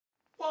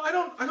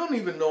Well, I don't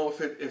even know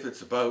if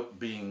it's about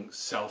being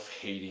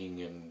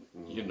self-hating and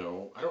you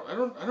know, I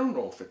don't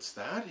know if it's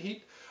that.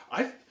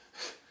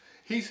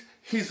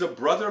 He's a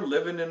brother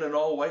living in an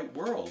all-white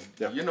world,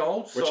 you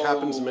know. Which so,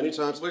 happens many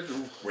times.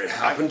 It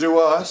happened to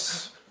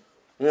us.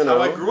 You know.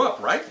 How I grew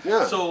up, right?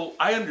 Yeah. So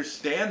I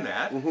understand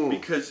that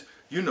because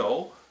you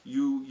know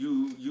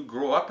you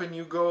grow up and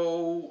you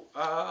go,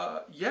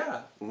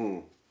 yeah.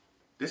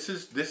 This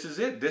is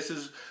it. This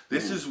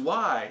is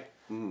why.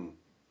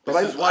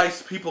 This is why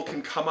people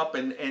can come up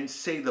and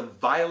say the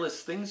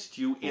vilest things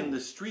to you in the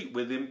street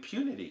with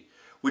impunity,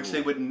 which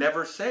they would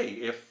never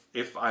say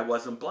if I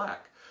wasn't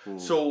black.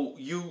 So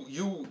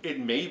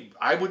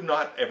I would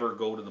not ever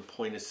go to the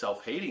point of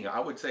self-hating. I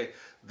would say,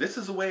 this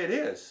is the way it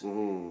is.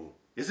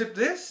 Is it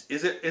this?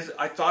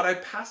 I thought I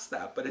passed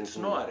that, but it's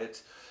not.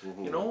 It's,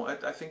 you know,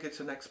 I think it's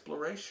an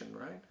exploration,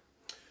 right?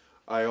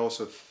 I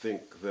also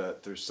think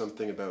that there's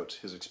something about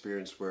his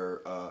experience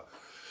where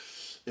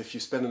if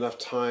you spend enough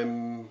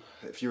time,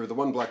 if you're the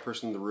one black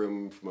person in the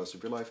room for most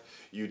of your life,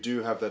 you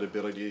do have that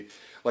ability,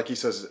 like he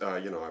says,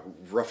 you know, I'm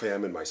rough I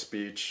am in my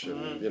speech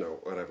and, you know,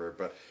 whatever,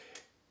 but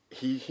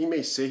he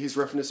may say he's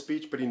rough in his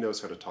speech, but he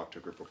knows how to talk to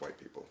a group of white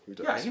people. He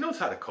does. Yeah, he knows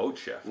how to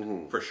coach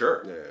you, for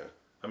sure. Yeah.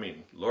 I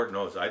mean, Lord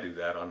knows I do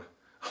that on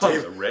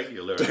a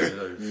regular,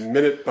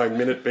 minute by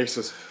minute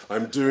basis.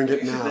 I'm doing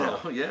it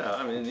now. Yeah,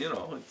 I mean, you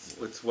know,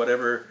 it's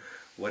whatever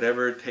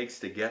it takes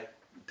to get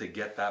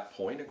that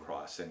point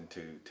across and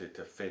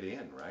to fit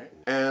in, right?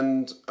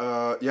 And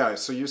yeah,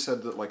 so you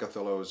said that like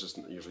Othello is just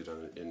usually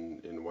done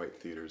in white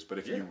theaters, but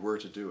if you were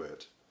to do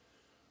it,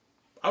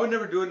 I would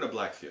never do it in a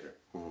black theater,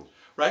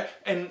 right?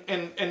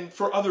 And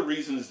for other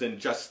reasons than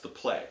just the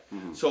play.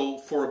 So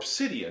for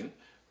Obsidian,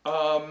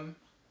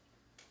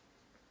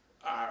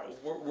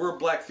 we're a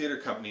black theater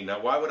company now.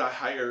 Why would I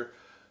hire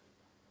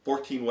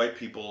 14 white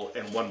people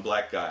and one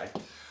black guy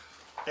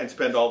and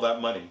spend all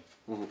that money?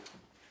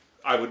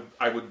 I would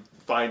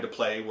find a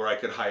play where I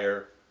could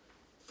hire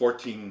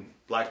 14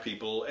 black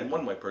people and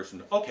one white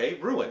person. Okay,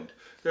 Ruined.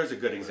 There's a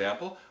good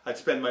example. I'd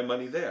spend my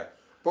money there.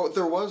 Well,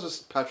 there was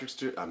a Patrick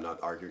Stewart. I'm not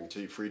arguing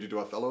for you to do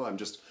Othello.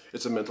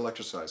 It's a mental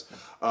exercise.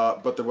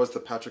 But there was the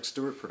Patrick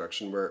Stewart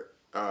production where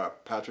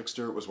Patrick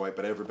Stewart was white,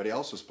 but everybody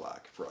else was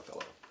black for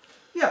Othello.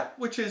 Yeah,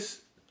 which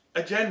is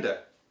agenda.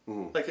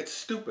 Like, it's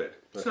stupid.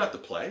 It's not the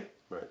play.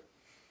 Right.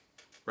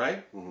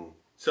 Right?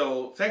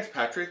 So, thanks,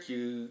 Patrick.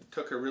 You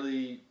took a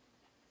really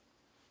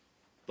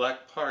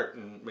black part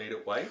and made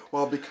it white.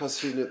 Well, because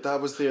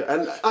that was the...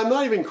 And I'm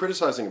not even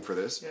criticizing him for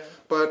this,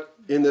 but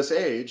in this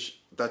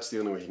age, that's the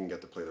only way he can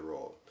get to play the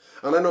role.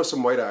 And I know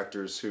some white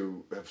actors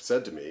who have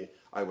said to me,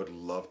 I would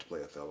love to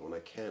play Othello, and I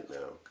can't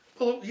now.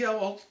 Well, yeah,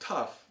 well,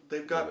 tough.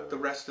 They've got the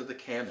rest of the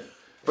canon.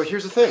 But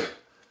here's the thing.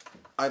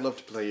 I'd love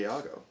to play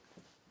Iago.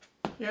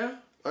 Yeah?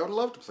 I would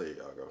love to play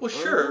Iago. Well,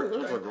 sure.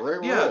 That's a great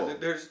role.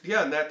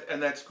 Yeah,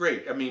 and that's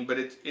great. I mean, but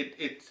it's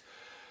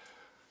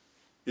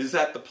is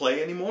that the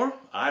play anymore?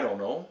 I don't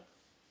know.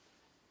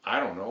 I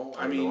don't know.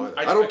 I mean,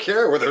 I don't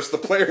care whether it's the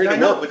player anymore. I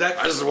know, but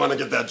I just want to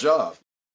get that job.